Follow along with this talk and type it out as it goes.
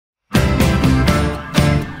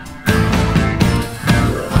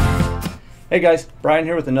Hey guys, Brian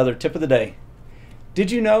here with another tip of the day.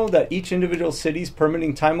 Did you know that each individual city's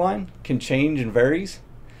permitting timeline can change and varies?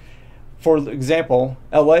 For example,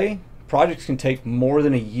 LA, projects can take more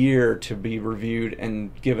than a year to be reviewed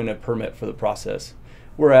and given a permit for the process,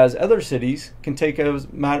 whereas other cities can take as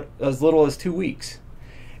little as 2 weeks.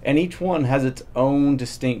 And each one has its own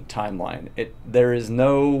distinct timeline. There is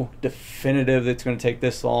no definitive that's going to take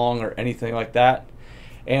this long or anything like that.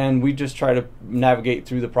 And we just try to navigate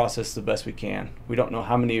through the process the best we can. We don't know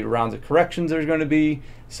how many rounds of corrections there's going to be.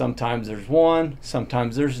 Sometimes there's one,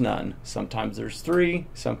 sometimes there's none, sometimes there's 3,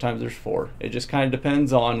 sometimes there's 4. It just kind of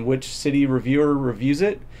depends on which city reviewer reviews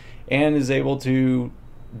it and is able to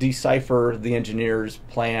decipher the engineer's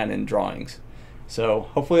plan and drawings. So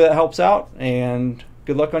hopefully that helps out, and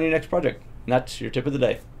good luck on your next project. And that's your tip of the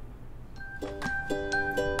day.